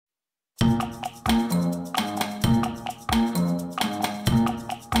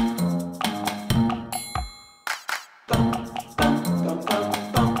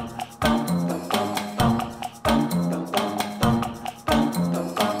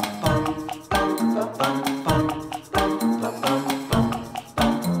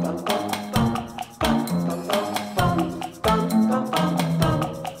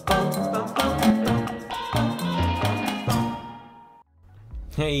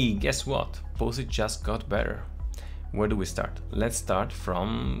Hey, guess what? Poseit just got better. Where do we start? Let's start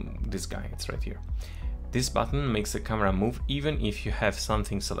from this guy, it's right here. This button makes the camera move even if you have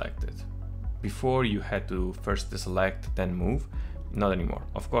something selected. Before you had to first deselect, then move. Not anymore.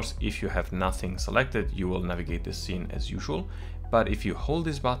 Of course, if you have nothing selected, you will navigate the scene as usual. But if you hold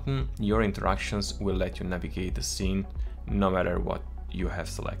this button, your interactions will let you navigate the scene no matter what you have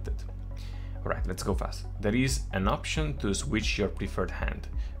selected. Alright, let's go fast. There is an option to switch your preferred hand.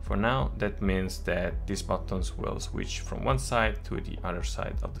 For now, that means that these buttons will switch from one side to the other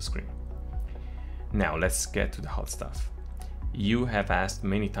side of the screen. Now let's get to the hot stuff. You have asked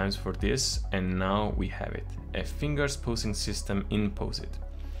many times for this, and now we have it. A fingers posing system in Poseit.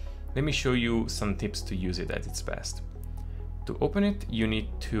 Let me show you some tips to use it at its best. To open it, you need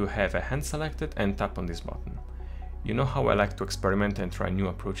to have a hand selected and tap on this button. You know how I like to experiment and try new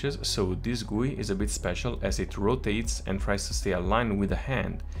approaches, so this GUI is a bit special as it rotates and tries to stay aligned with the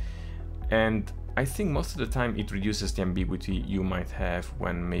hand. And I think most of the time it reduces the ambiguity you might have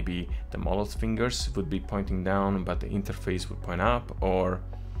when maybe the model's fingers would be pointing down but the interface would point up, or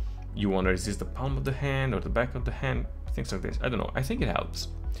you want to resist the palm of the hand or the back of the hand, things like this. I don't know, I think it helps.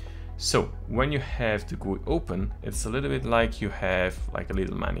 So when you have the GUI open, it's a little bit like you have like a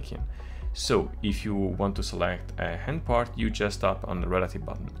little mannequin. So if you want to select a hand part, you just tap on the relative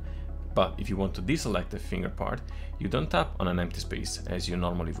button. But if you want to deselect the finger part, you don't tap on an empty space as you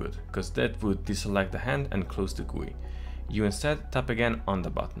normally would, because that would deselect the hand and close the GUI. You instead tap again on the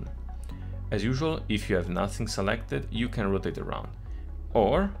button. As usual, if you have nothing selected, you can rotate around,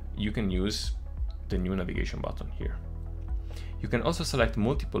 or you can use the new navigation button here. You can also select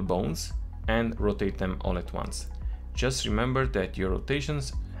multiple bones and rotate them all at once. Just remember that your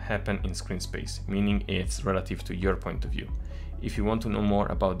rotations happen in screen space, meaning it's relative to your point of view. If you want to know more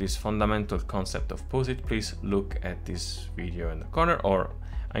about this fundamental concept of Poseit, please look at this video in the corner, or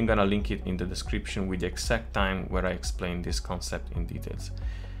I'm gonna link it in the description with the exact time where I explain this concept in details.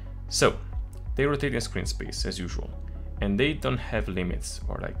 So they rotate in screen space as usual, and they don't have limits,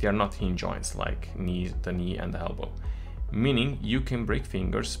 or like they are not hinge joints like the knee and the elbow, meaning you can break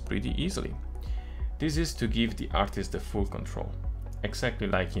fingers pretty easily. This is to give the artist the full control, exactly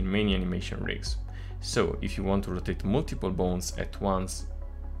like in many animation rigs. So if you want to rotate multiple bones at once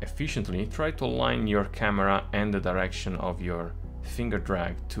efficiently, try to align your camera and the direction of your finger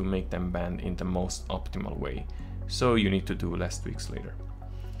drag to make them bend in the most optimal way, so you need to do less tweaks later.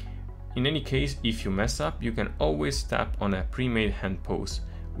 In any case, if you mess up, you can always tap on a pre-made hand pose,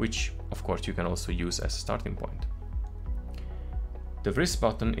 which of course you can also use as a starting point. The wrist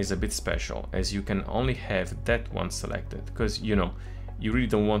button is a bit special, as you can only have that one selected, because you really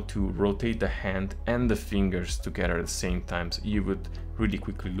don't want to rotate the hand and the fingers together at the same time, so you would really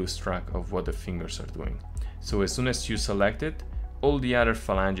quickly lose track of what the fingers are doing. So as soon as you select it, all the other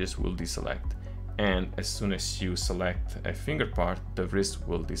phalanges will deselect, and as soon as you select a finger part, the wrist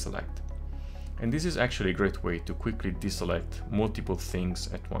will deselect. And this is actually a great way to quickly deselect multiple things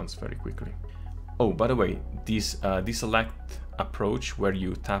at once very quickly. Oh, by the way, this deselect approach, where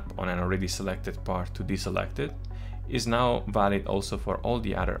you tap on an already selected part to deselect it, is now valid also for all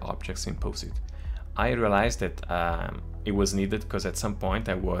the other objects in Poseit. I realized that it was needed because at some point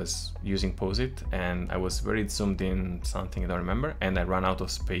I was using Poseit and I was very zoomed in something I don't remember, and I ran out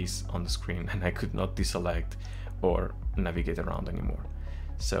of space on the screen and I could not deselect or navigate around anymore.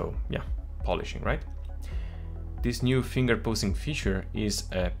 So yeah, polishing, right? This new finger posing feature is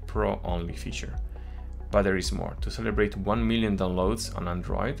a pro-only feature, but there is more. To celebrate 1 million downloads on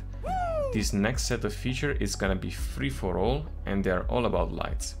Android, this next set of features is gonna be free for all, and they are all about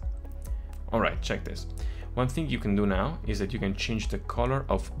lights. Alright, check this. One thing you can do now is that you can change the color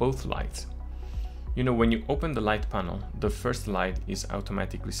of both lights. When you open the light panel, the first light is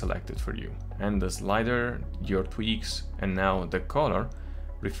automatically selected for you, and the slider, your tweaks, and now the color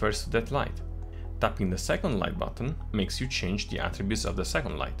refers to that light. Tapping the second light button makes you change the attributes of the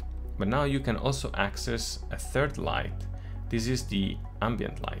second light. But now you can also access a third light. This is the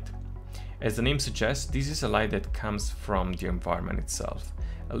ambient light. As the name suggests, this is a light that comes from the environment itself,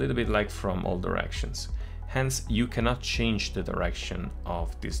 a little bit like from all directions. Hence, you cannot change the direction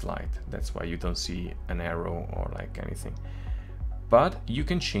of this light. That's why you don't see an arrow or like anything. But you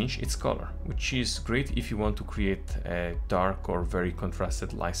can change its color, which is great if you want to create a dark or very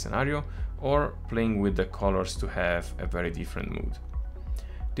contrasted light scenario, or playing with the colors to have a very different mood.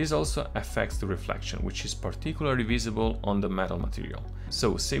 This also affects the reflection, which is particularly visible on the metal material.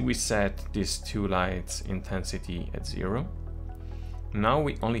 So say we set these two lights intensity at 0. Now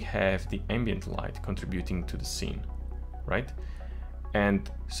we only have the ambient light contributing to the scene, right? And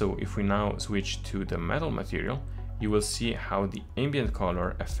so if we now switch to the metal material, you will see how the ambient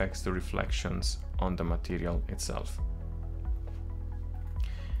color affects the reflections on the material itself.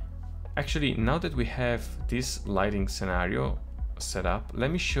 Actually, now that we have this lighting scenario set up,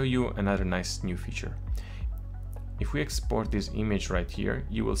 let me show you another nice new feature. If we export this image right here,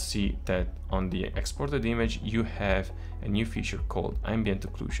 you will see that on the exported image you have a new feature called ambient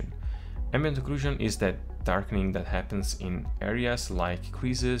occlusion. Ambient occlusion is that darkening that happens in areas like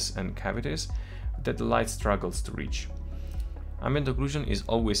creases and cavities that the light struggles to reach. Ambient occlusion is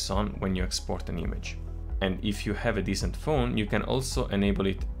always on when you export an image. And if you have a decent phone, you can also enable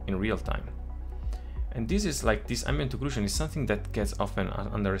it in real time. And this ambient occlusion is something that gets often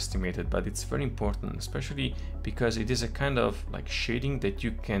underestimated, but it's very important, especially because it is a kind of like shading that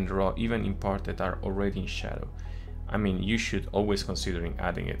you can draw even in parts that are already in shadow. I mean, you should always considering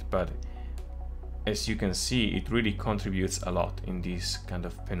adding it, but as you can see, it really contributes a lot in these kind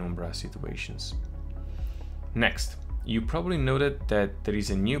of penumbra situations. Next, you probably noted that there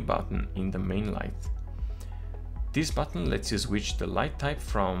is a new button in the main light. This button lets you switch the light type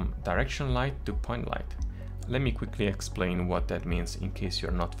from direction light to point light. Let me quickly explain what that means in case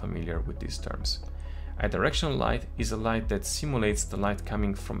you're not familiar with these terms. A directional light is a light that simulates the light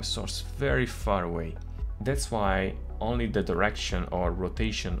coming from a source very far away. That's why only the direction or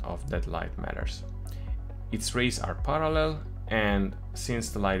rotation of that light matters. Its rays are parallel, and since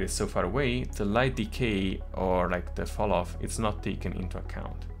the light is so far away, the light decay or like the fall off is not taken into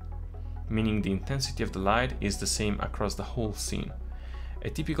account, meaning the intensity of the light is the same across the whole scene. A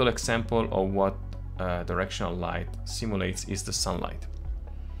typical example of what directional light simulates is the sunlight.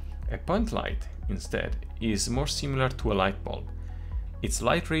 A point light, instead, is more similar to a light bulb. Its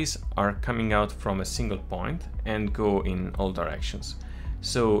light rays are coming out from a single point and go in all directions,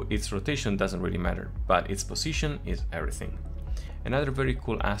 so its rotation doesn't really matter, but its position is everything. Another very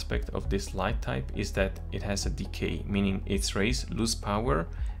cool aspect of this light type is that it has a decay, meaning its rays lose power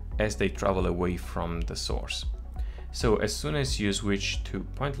as they travel away from the source. So as soon as you switch to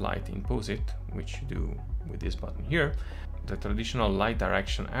point light in Poseit, which you do with this button here, the traditional light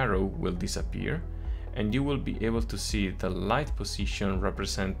direction arrow will disappear and you will be able to see the light position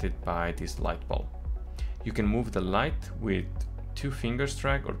represented by this light bulb. You can move the light with 2 fingers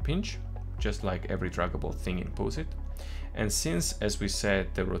drag or pinch, just like every draggable thing in Poseit. And since, as we said,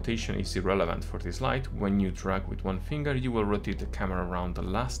 the rotation is irrelevant for this light, when you drag with 1 finger, you will rotate the camera around the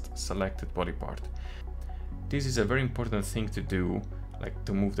last selected body part. This is a very important thing to do, like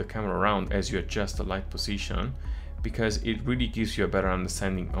to move the camera around as you adjust the light position, because it really gives you a better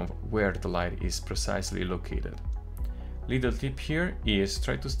understanding of where the light is precisely located. Little tip here is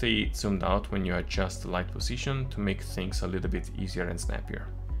try to stay zoomed out when you adjust the light position to make things a little bit easier and snappier.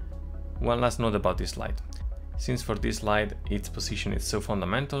 One last note about this light. Since for this light its position is so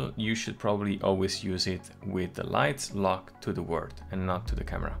fundamental, you should probably always use it with the lights locked to the word and not to the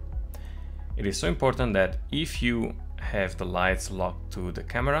camera. It is so important that if you have the lights locked to the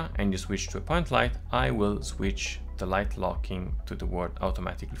camera and you switch to a point light, I will switch the light locking to the word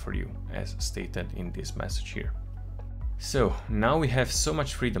automatically for you, as stated in this message here. So now we have so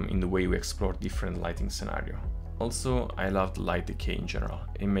much freedom in the way we explore different lighting scenarios. Also, I love the light decay in general.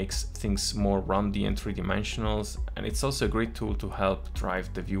 It makes things more roundy and three-dimensional, and it's also a great tool to help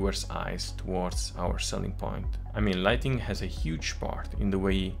drive the viewer's eyes towards our selling point. I mean, lighting has a huge part in the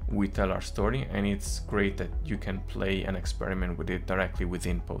way we tell our story, and it's great that you can play and experiment with it directly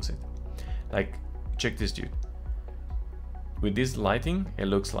within Poseit. Like, check this dude. With this lighting, it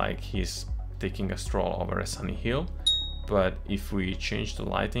looks like he's taking a stroll over a sunny hill, but if we change the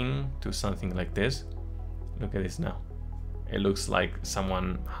lighting to something like this, look at this now. It looks like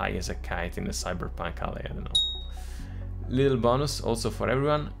someone high as a kite in a cyberpunk alley, I don't know. Little bonus also for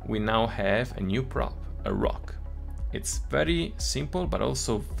everyone, we now have a new prop, a rock. It's very simple but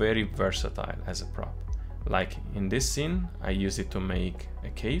also very versatile as a prop. Like in this scene, I use it to make a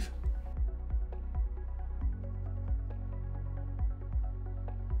cave.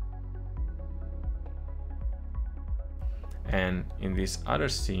 And in this other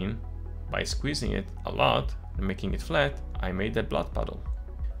scene, by squeezing it a lot and making it flat, I made that blood puddle.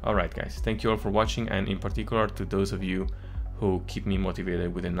 Alright guys, thank you all for watching, and in particular to those of you who keep me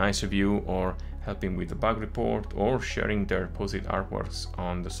motivated with a nice review or helping with the bug report or sharing their Poseit artworks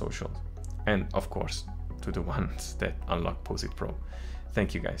on the socials. And of course, to the ones that unlock Poseit Pro.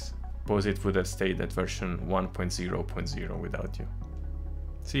 Thank you guys. Poseit would have stayed at version 1.0.0 without you.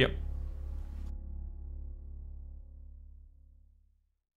 See ya.